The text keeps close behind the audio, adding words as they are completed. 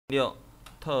6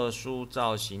特殊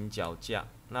造型脚架。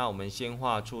那我们先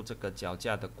画出这个脚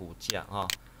架的骨架啊，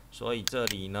所以这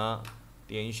里呢，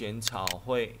点选草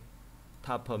绘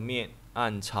 ，Top 面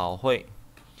按草绘，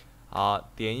好，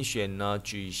点选呢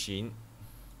矩形，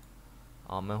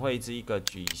好，我们绘制一个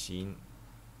矩形，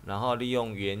然后利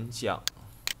用圆角，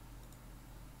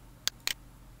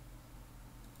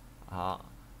好，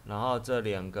然后这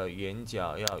2个圆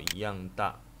角要一样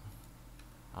大，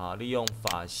好，利用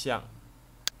法相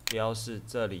标示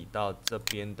这里到这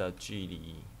边的距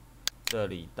离，这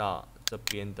里到这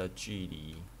边的距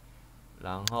离，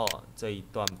然后这一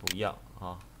段不要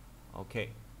啊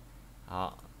 ，OK，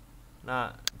 好，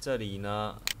那这里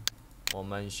呢，我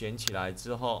们选起来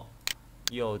之后，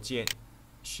右键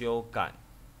修改，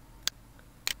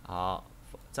好，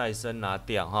再生拿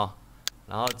掉哈，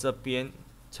然后这边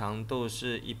长度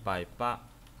是180，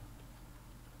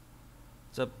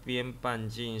这边半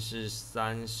径是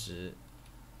30。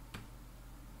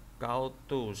高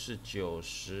度是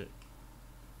90，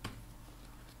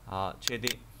好，确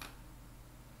定。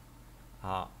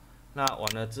好，那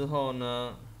完了之后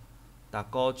呢，打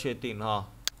勾确定哈。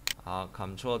好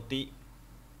 ，Ctrl D。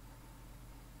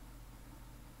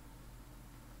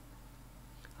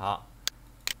好，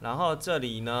然后这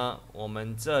里呢，我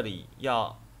们这里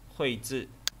要绘制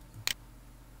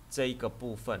这一个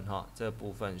部分哈，这个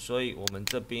部分，所以我们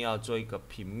这边要做一个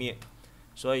平面，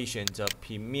所以选择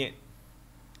平面。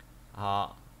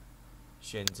好，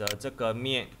选择这个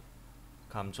面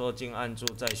 ，Ctrl 键按住，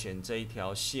再选这一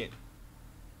条线，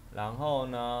然后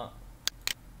呢，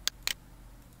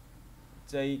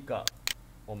这一个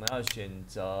我们要选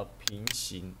择平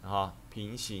行哈，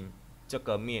平行这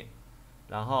个面，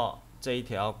然后这一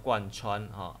条贯穿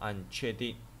哈，按确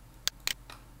定。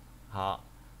好，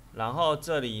然后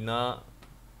这里呢，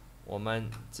我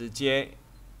们直接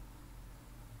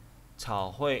草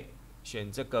绘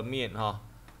选这个面哈。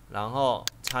然后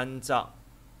参照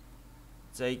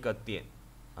这一个点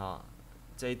啊，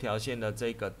这一条线的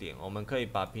这个点，我们可以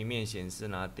把平面显示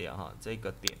拿掉哈，这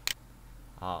个点，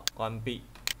好，关闭。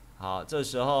好，这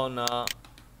时候呢，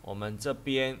我们这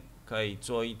边可以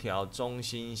做一条中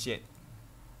心线，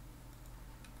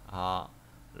好，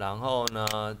然后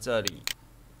呢，这里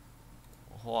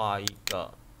画一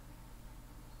个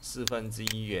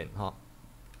1/4圆哈，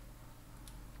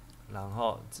然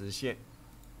后直线。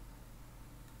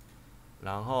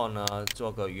然后呢，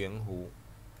做个圆弧，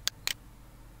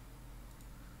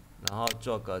然后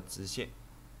做个直线。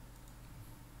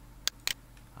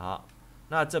好，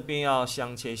那这边要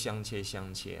相切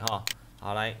哈。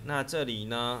好，来，那这里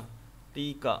呢，第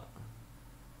一个，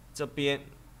这边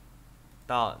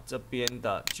到这边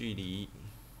的距离，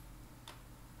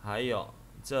还有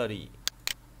这里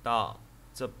到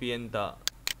这边的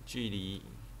距离，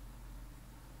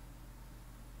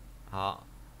好，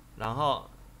然后。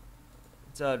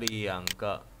这2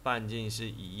个半径是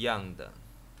一样的，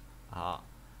好，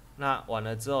那完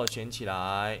了之后选起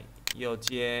来，右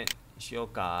键修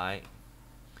改，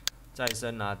再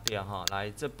生拿掉哈，来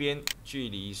这边距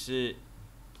离是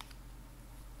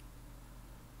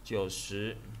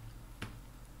90，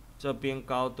这边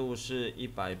高度是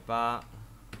180，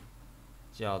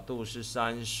角度是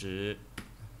30，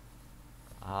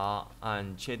好，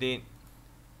按确定，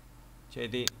确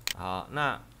定，好，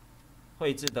那。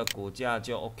绘制的骨架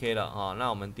就 OK 了哈，那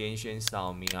我们点选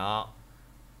扫描，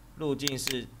路径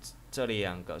是这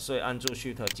2个，所以按住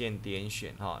Shift 键点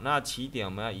选哈。那起点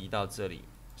我们要移到这里，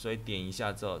所以点一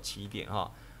下之后起点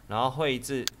哈，然后绘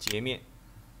制截面。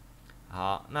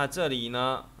好，那这里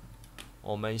呢，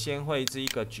我们先绘制一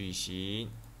个矩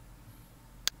形，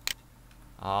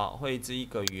好，绘制一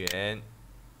个圆，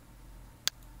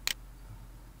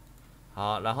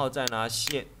好，然后再拿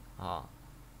线啊，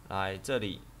来这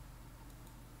里。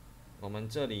我们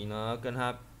这里呢，跟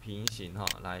它平行哈，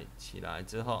来起来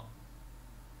之后，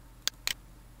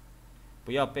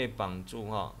不要被绑住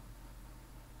哈。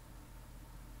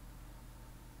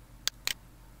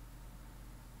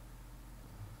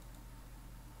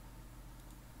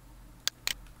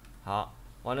好，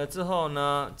完了之后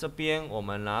呢，这边我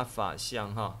们拿法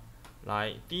相哈，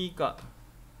来第一个，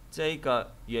这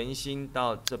个圆心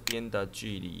到这边的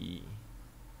距离，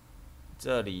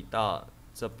这里到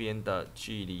这边的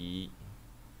距离，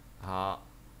好，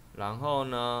然后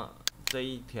呢，这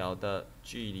一条的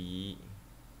距离，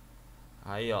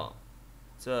还有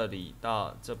这里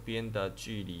到这边的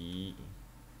距离，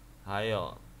还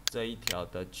有这一条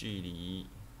的距离，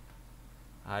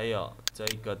还有这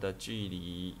一个的距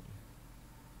离，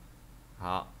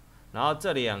好，然后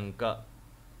这2个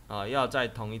要在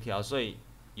同一条，所以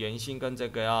圆心跟这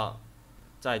个要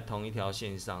在同一条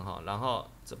线上哈，然后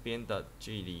这边的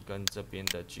距离跟这边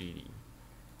的距离，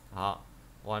好，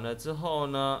完了之后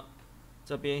呢，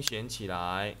这边选起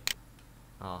来，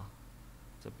啊，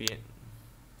这边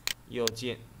右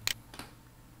键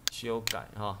修改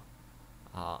哈，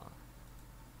好，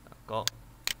勾，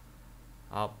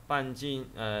好，半径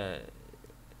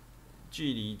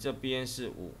距离这边是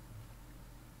5，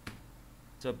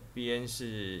这边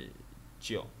是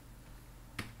9。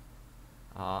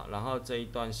好，然后这一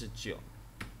段是9，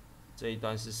这一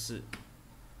段是4，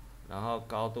然后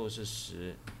高度是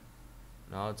10，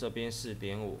然后这边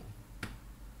4.5，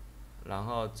然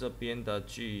后这边的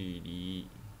距离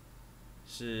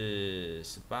是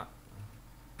18，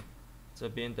这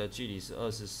边的距离是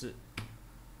24，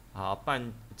好，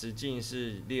半直径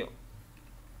是6，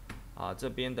好，这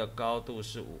边的高度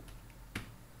是5，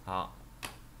好，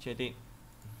确定，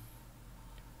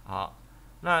好。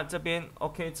那这边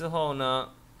OK 之后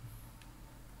呢？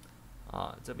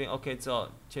这边 OK 之后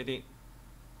确定，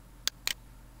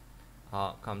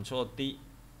好 ，Ctrl D，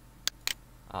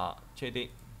 好，确定，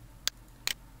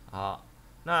好，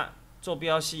那坐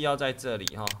标系要在这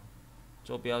里哈，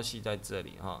坐标系在这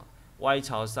里哈 ，Y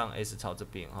朝上 ，S 朝这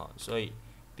边哈，所以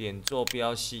点坐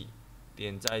标系，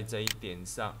点在这一点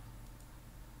上，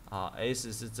好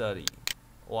 ，S 是这里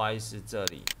 ，Y 是这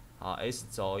里，好 ，S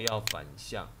轴要反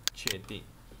向，确定。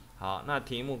好，那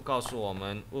题目告诉我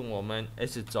们，问我们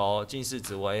S 轴近似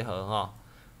值为何哈？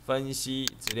分析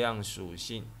质量属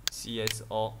性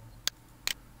CSO。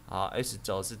好 ，S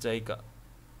轴是这一个。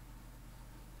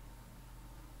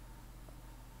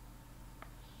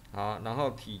好，然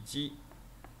后体积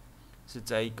是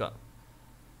这一个。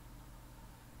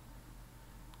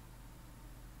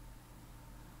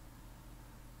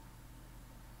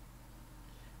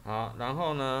好，然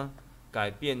后呢，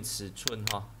改变尺寸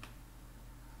哈。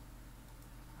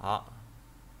好，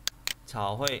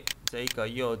草绘这一个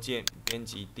右键编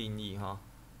辑定义哈，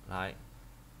来，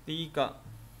第一个，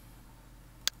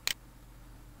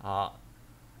好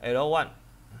 ，L1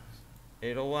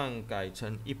 改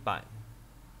成100，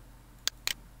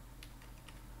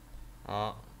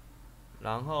好，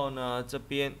然后呢这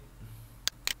边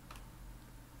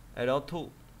L2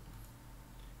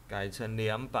 改成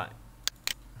200，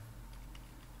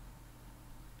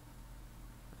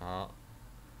好。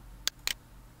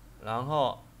然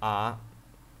后 R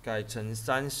改成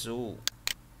35，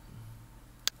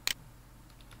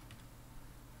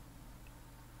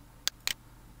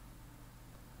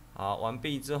好，完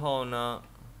毕之后呢，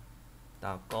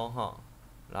打勾哈，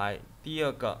来第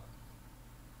二个，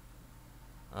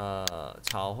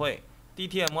草绘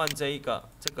DTM1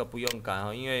 这个不用改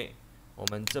哈，因为我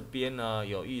们这边呢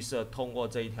有预设通过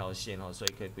这一条线哦，所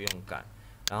以可以不用改。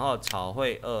然后草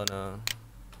绘2呢，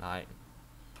来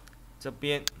这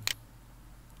边。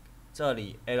这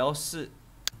里 L4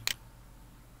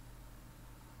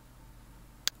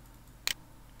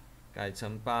 改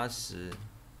成80，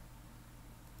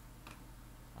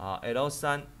好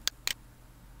 ，L3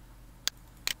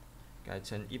 改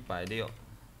成160，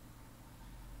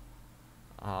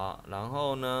好，然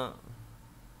后呢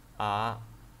R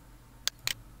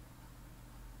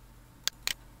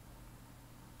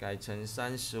改成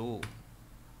35，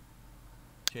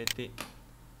确定。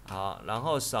好，然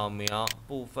后扫描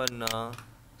部分呢，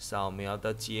扫描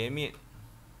的截面，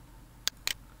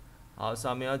好，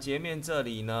扫描截面这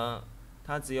里呢，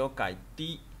它只有改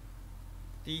D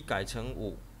改成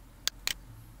5，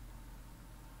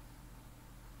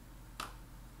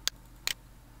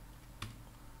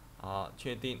好，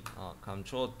确定，好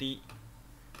 ，Ctrl D，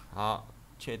 好，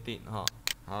确定哈，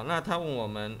好，那他问我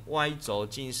们 Y 轴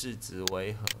近似值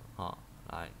为何？哈，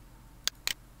来。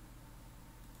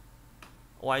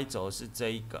Y 轴是这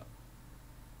一个，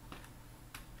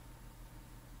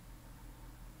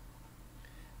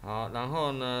好，然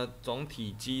后呢，总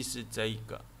体积是这一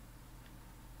个，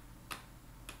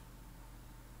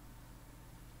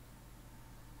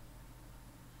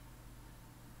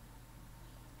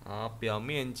好，表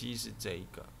面积是这一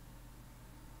个，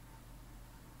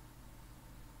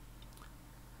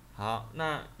好，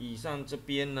那以上这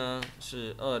边呢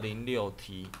是206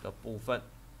题的部分。